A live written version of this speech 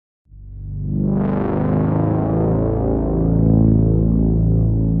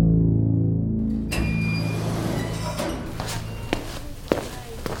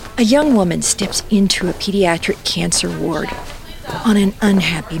A young woman steps into a pediatric cancer ward on an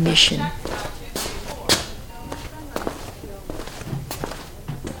unhappy mission.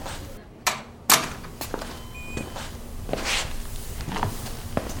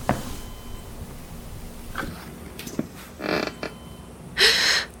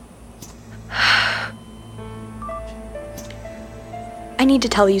 I need to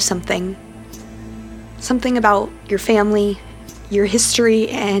tell you something. Something about your family, your history,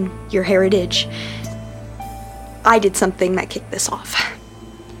 and your heritage. I did something that kicked this off.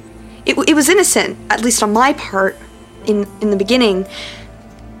 It was innocent, at least on my part, in the beginning.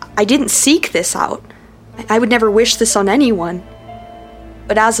 I didn't seek this out. I would never wish this on anyone.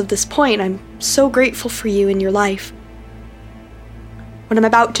 But as of this point, I'm so grateful for you in your life. What I'm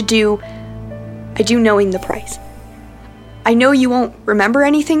about to do, I do knowing the price. I know you won't remember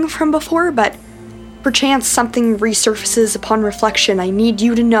anything from before, but perchance something resurfaces upon reflection. I need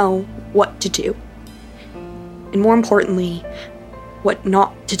you to know what to do. And more importantly, what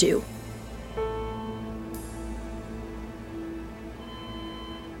not to do.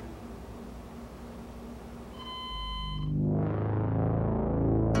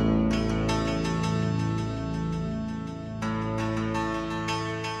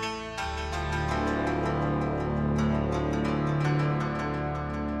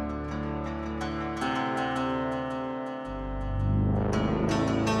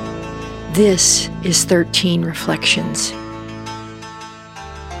 This is 13 Reflections.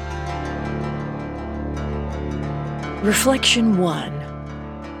 Reflection 1.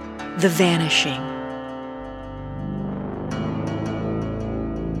 The Vanishing.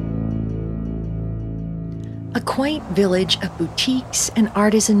 A quaint village of boutiques and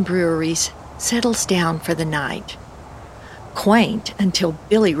artisan breweries settles down for the night. Quaint until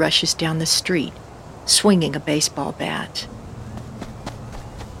Billy rushes down the street, swinging a baseball bat.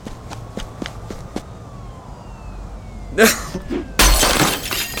 No.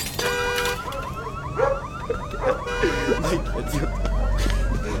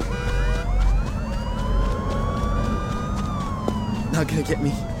 Not gonna get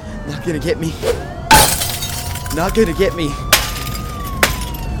me. Not gonna get me. Not gonna get me.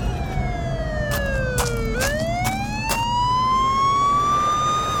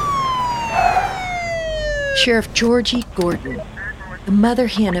 Sheriff Georgie Gordon, the mother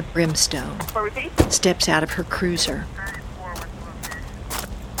hen of Brimstone, steps out of her cruiser.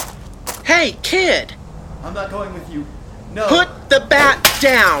 Hey, kid! I'm not going with you. No. Put the bat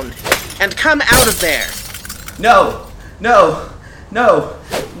down and come out of there. No. No. No.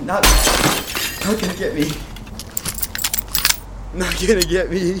 Not gonna get me. Not gonna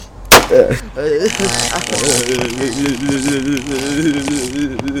get me.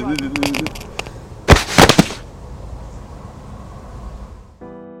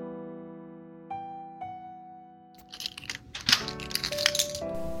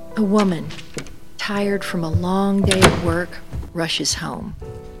 A woman, tired from a long day at work, rushes home.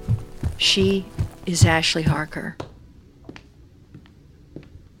 She is Ashley Harker.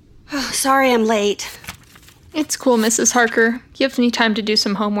 Oh, sorry I'm late. It's cool, Mrs. Harker. Give me time to do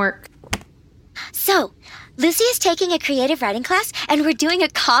some homework. So, Lucy is taking a creative writing class, and we're doing a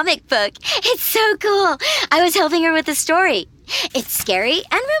comic book. It's so cool. I was helping her with the story. It's scary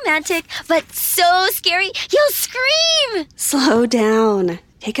and romantic, but so scary, you'll scream! Slow down.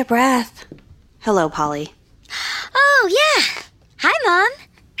 Take a breath. Hello, Polly. Oh, yeah. Hi,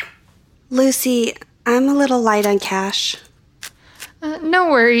 Mom. Lucy, I'm a little light on cash.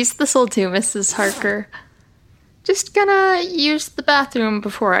 No worries. This'll do, Mrs. Harker. Just gonna use the bathroom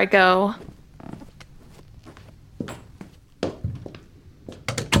before I go.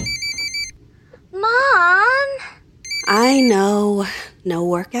 Mom! I know. No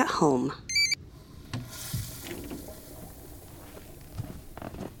work at home.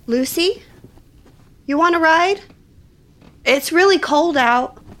 Lucy? You want a ride? It's really cold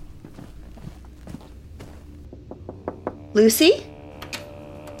out. Lucy?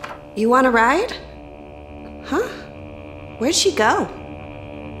 You want a ride? Huh? Where'd she go?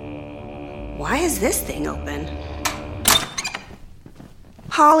 Why is this thing open?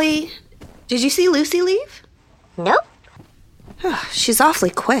 Holly, did you see Lucy leave? Nope. She's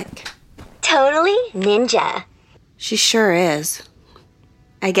awfully quick. Totally ninja. She sure is.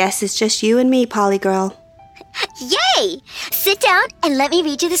 I guess it's just you and me, Polly girl. Yay! Sit down and let me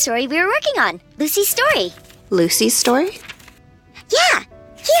read you the story we were working on. Lucy's story. Lucy's story? Yeah,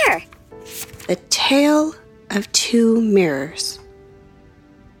 here. The Tale of Two Mirrors.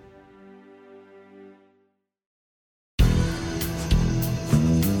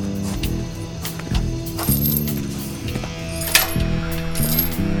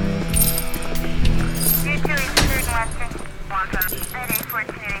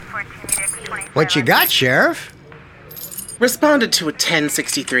 What you got, Sheriff? Responded to a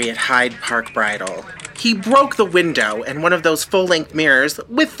 1063 at Hyde Park Bridal. He broke the window and one of those full-length mirrors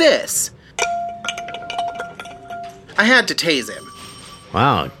with this. I had to tase him.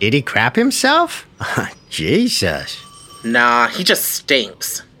 Wow, did he crap himself? Jesus. Nah, he just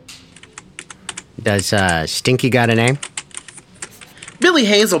stinks. Does Stinky got a name? Billy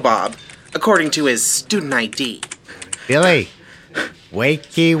Hazelbob, according to his student ID. Billy,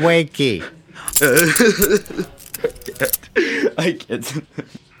 wakey, wakey. I can't.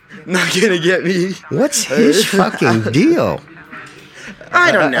 Not gonna get me. What's his fucking deal?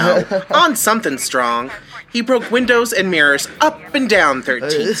 I don't know. On something strong. He broke windows and mirrors up and down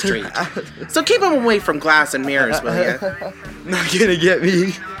 13th Street. So keep him away from glass and mirrors, will ya? Not gonna get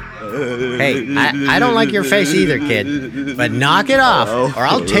me. Hey, I don't like your face either, kid. But knock it off, or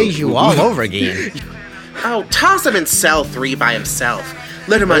I'll tase you all over again. Oh, toss him in cell 3 by himself.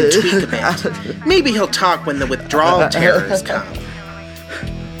 Let him untweak a bit. Maybe he'll talk when the withdrawal terrors come.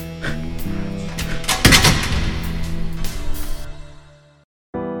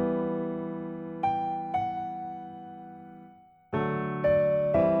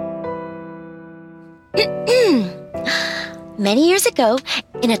 Many years ago,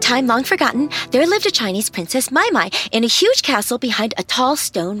 in a time long forgotten, there lived a Chinese princess, Mai Mai, in a huge castle behind a tall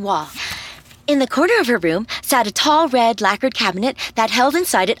stone wall. In the corner of her room sat a tall red lacquered cabinet that held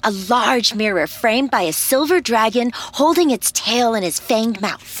inside it a large mirror framed by a silver dragon holding its tail in his fanged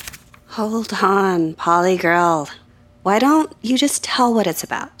mouth. Hold on, Polly girl. Why don't you just tell what it's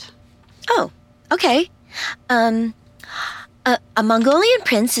about? Oh, okay. A Mongolian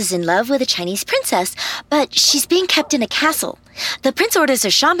prince is in love with a Chinese princess, but she's being kept in a castle. The prince orders a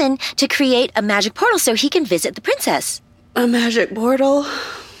shaman to create a magic portal so he can visit the princess. A magic portal?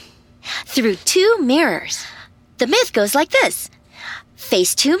 Through 2 mirrors. The myth goes like this.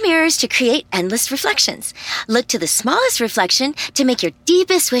 Face 2 mirrors to create endless reflections. Look to the smallest reflection to make your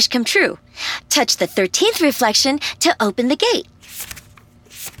deepest wish come true. Touch the 13th reflection to open the gate.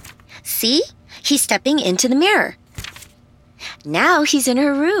 See? He's stepping into the mirror. Now he's in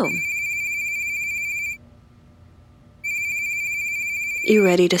her room. You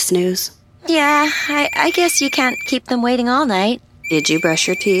ready to snooze? Yeah, I guess you can't keep them waiting all night. Did you brush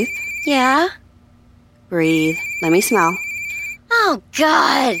your teeth? Yeah. Breathe. Let me smell. Oh,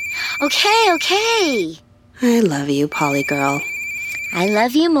 God. Okay. I love you, Polly girl. I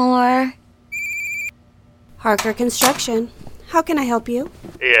love you more. Harker Construction. How can I help you?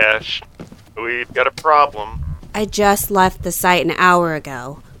 Hey, Ash. We've got a problem. I just left the site an hour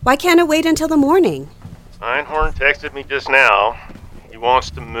ago. Why can't it wait until the morning? Einhorn texted me just now. He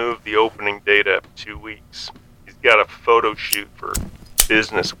wants to move the opening date up 2 weeks. He's got a photo shoot for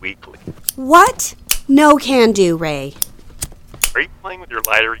Business Weekly. What? No can do, Ray. Are you playing with your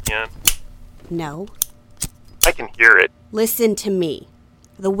lighter again? No. I can hear it. Listen to me.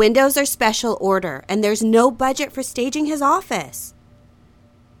 The windows are special order, and there's no budget for staging his office.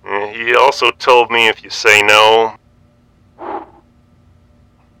 He also told me if you say no,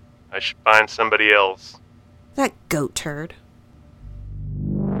 I should find somebody else. That goat turd.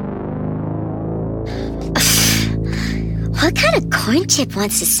 What kind of corn chip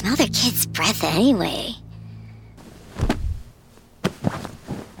wants to smell their kid's breath anyway?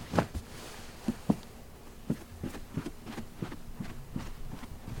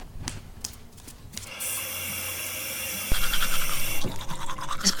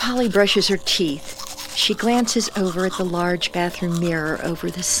 As Polly brushes her teeth, she glances over at the large bathroom mirror over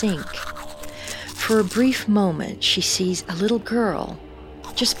the sink. For a brief moment, she sees a little girl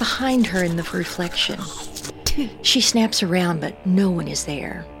just behind her in the reflection. She snaps around, but no one is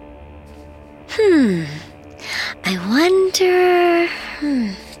there. I wonder...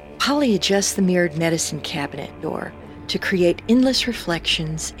 Polly adjusts the mirrored medicine cabinet door to create endless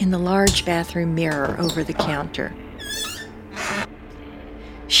reflections in the large bathroom mirror over the counter.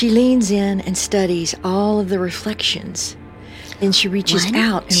 She leans in and studies all of the reflections. Then she reaches 1,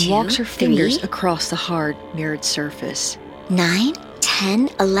 out and 2, walks her fingers 3. across the hard mirrored surface. 9, 10,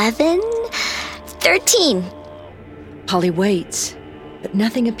 11, 13. Polly waits, but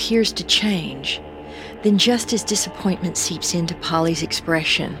nothing appears to change. Then just as disappointment seeps into Polly's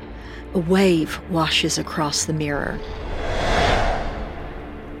expression, a wave washes across the mirror.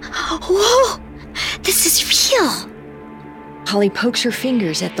 Whoa! This is real! Polly pokes her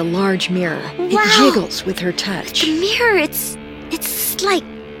fingers at the large mirror. Wow. It jiggles with her touch. The mirror, it's like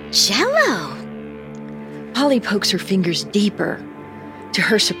Jell-O. Polly pokes her fingers deeper. To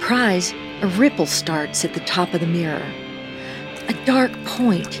her surprise, a ripple starts at the top of the mirror. A dark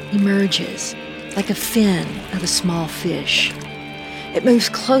point emerges, like a fin of a small fish. It moves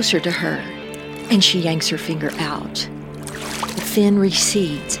closer to her, and she yanks her finger out. The fin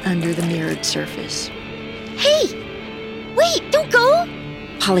recedes under the mirrored surface. Hey! Wait, don't go!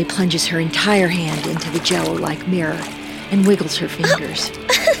 Polly plunges her entire hand into the jello-like mirror and wiggles her fingers.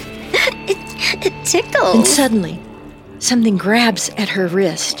 It tickles. And suddenly, something grabs at her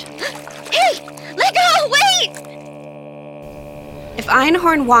wrist. Hey! Let go! Wait! If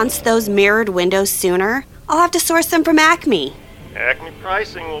Einhorn wants those mirrored windows sooner, I'll have to source them from Acme. Acme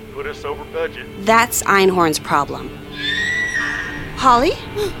pricing will put us over budget. That's Einhorn's problem. Holly?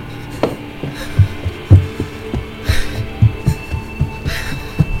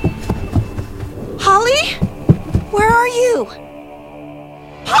 Holly? Where are you?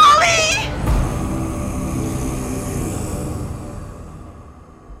 Holly!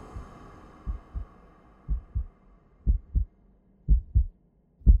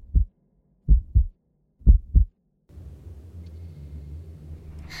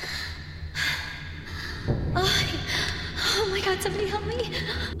 Oh my God, somebody help me.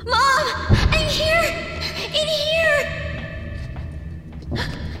 Mom! I'm here! In here!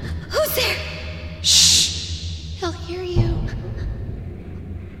 Who's there? Shh! He'll hear you.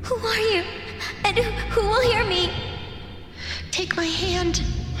 Who are you? And who will hear me? Take my hand.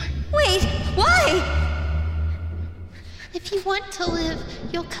 Wait, why? If you want to live,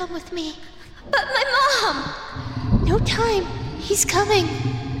 you'll come with me. But my mom! No time. He's coming.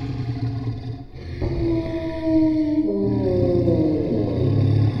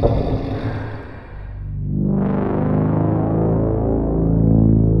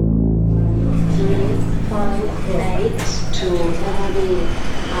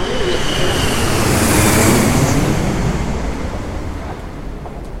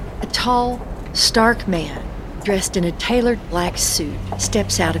 A tall, stark man, dressed in a tailored black suit,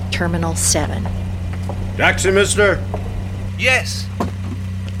 steps out of Terminal 7. Taxi, mister? Yes.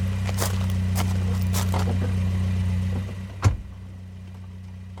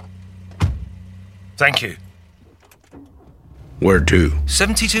 Thank you. Where to?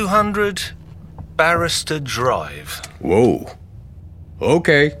 7200 Barrister Drive. Whoa.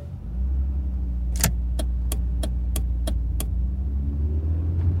 Okay.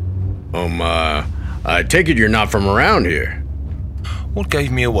 I take it you're not from around here. What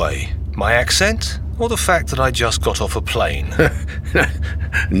gave me away? My accent? Or the fact that I just got off a plane?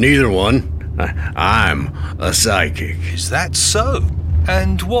 Neither one. I'm a psychic. Is that so?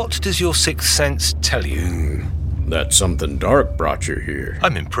 And what does your sixth sense tell you? That something dark brought you here.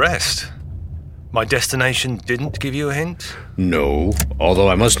 I'm impressed. My destination didn't give you a hint? No, although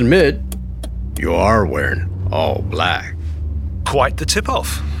I must admit, you are wearing all black. Quite the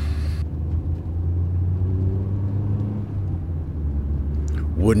tip-off.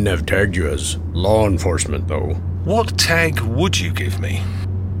 Wouldn't have tagged you as law enforcement, though. What tag would you give me?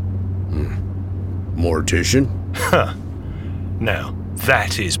 Mortician? Huh. Now,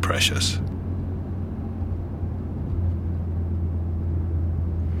 that is precious.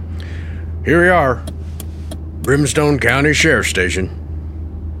 Here we are. Brimstone County Sheriff's Station.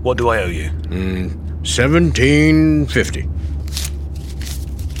 What do I owe you?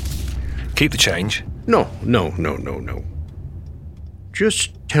 $17.50. Keep the change. No.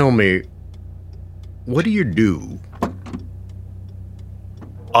 Just tell me, what do you do?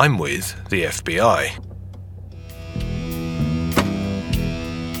 I'm with the FBI.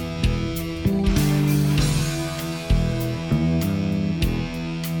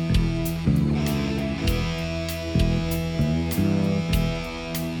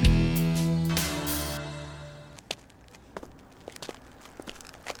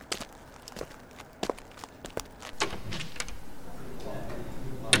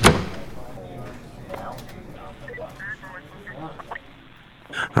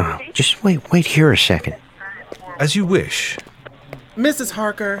 Just wait here a second. As you wish. Mrs.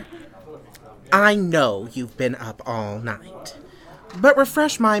 Harker, I know you've been up all night, but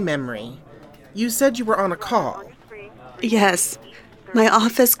refresh my memory. You said you were on a call. Yes. My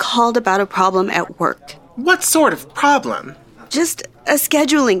office called about a problem at work. What sort of problem? Just a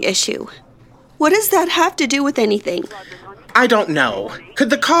scheduling issue. What does that have to do with anything? I don't know.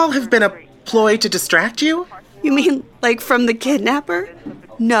 Could the call have been a ploy to distract you? You mean like from the kidnapper?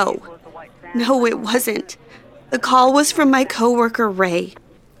 No, it wasn't. The call was from my coworker, Ray.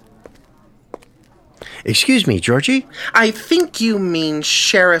 Excuse me, Georgie? I think you mean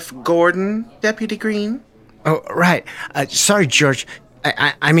Sheriff Gordon, Deputy Green. Oh, right. Sorry, George.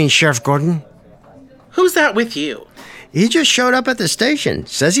 I mean Sheriff Gordon. Who's that with you? He just showed up at the station.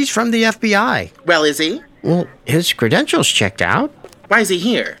 Says he's from the FBI. Well, is he? Well, his credentials checked out. Why is he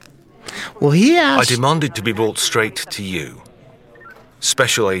here? Well, he asked... I demanded to be brought straight to you.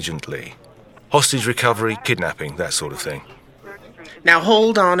 Special Agent Lee. Hostage recovery, kidnapping, that sort of thing. Now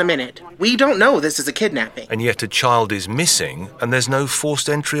hold on a minute. We don't know this is a kidnapping. And yet a child is missing and there's no forced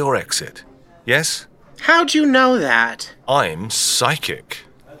entry or exit. Yes? How'd you know that? I'm psychic.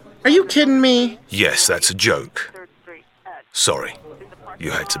 Are you kidding me? Yes, that's a joke. Sorry,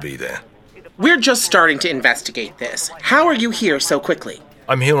 you had to be there. We're just starting to investigate this. How are you here so quickly?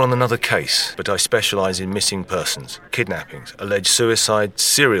 I'm here on another case, but I specialize in missing persons, kidnappings, alleged suicide,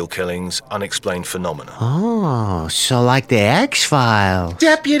 serial killings, unexplained phenomena. Oh, so like the X-Files.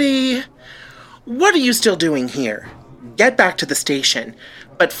 Deputy! What are you still doing here? Get back to the station.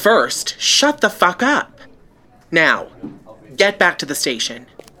 But first, shut the fuck up. Now, get back to the station.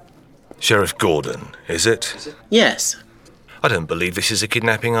 Sheriff Gordon, is it? Yes. I don't believe this is a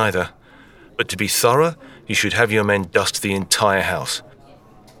kidnapping either. But to be thorough, you should have your men dust the entire house.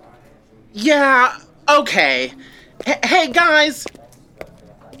 Yeah, okay. Hey, guys!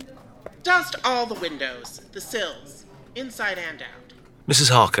 Dust all the windows, the sills, inside and out. Mrs.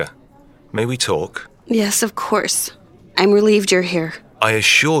 Harker, may we talk? Yes, of course. I'm relieved you're here. I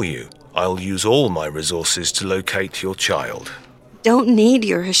assure you, I'll use all my resources to locate your child. Don't need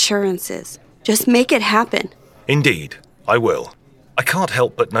your assurances. Just make it happen. Indeed, I will. I can't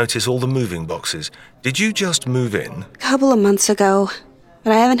help but notice all the moving boxes. Did you just move in? A couple of months ago,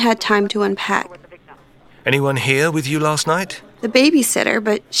 but I haven't had time to unpack. Anyone here with you last night? The babysitter,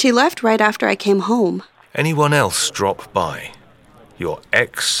 but she left right after I came home. Anyone else drop by? Your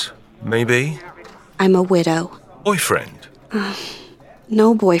ex, maybe? I'm a widow. Boyfriend?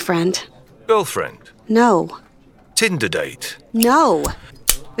 No boyfriend. Girlfriend? No. Tinder date? No.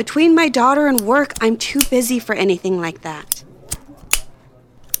 Between my daughter and work, I'm too busy for anything like that.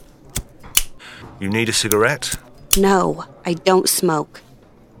 You need a cigarette? No, I don't smoke.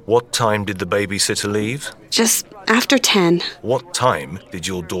 What time did the babysitter leave? Just after 10. What time did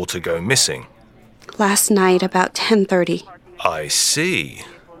your daughter go missing? Last night, about 10:30. I see.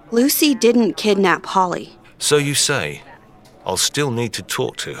 Lucy didn't kidnap Holly. So you say. I'll still need to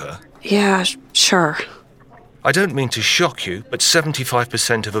talk to her. Yeah, sure. I don't mean to shock you, but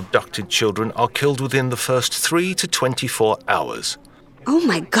 75% of abducted children are killed within the first 3 to 24 hours. Oh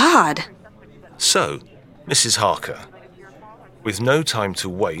my God. So, Mrs. Harker, with no time to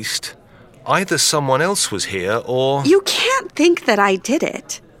waste, either someone else was here or... You can't think that I did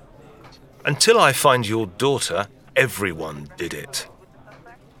it. Until I find your daughter, everyone did it.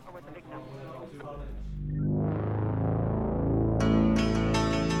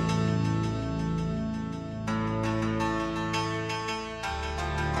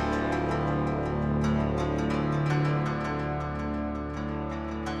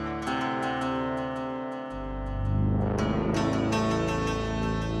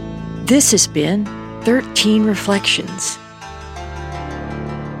 This has been 13 Reflections.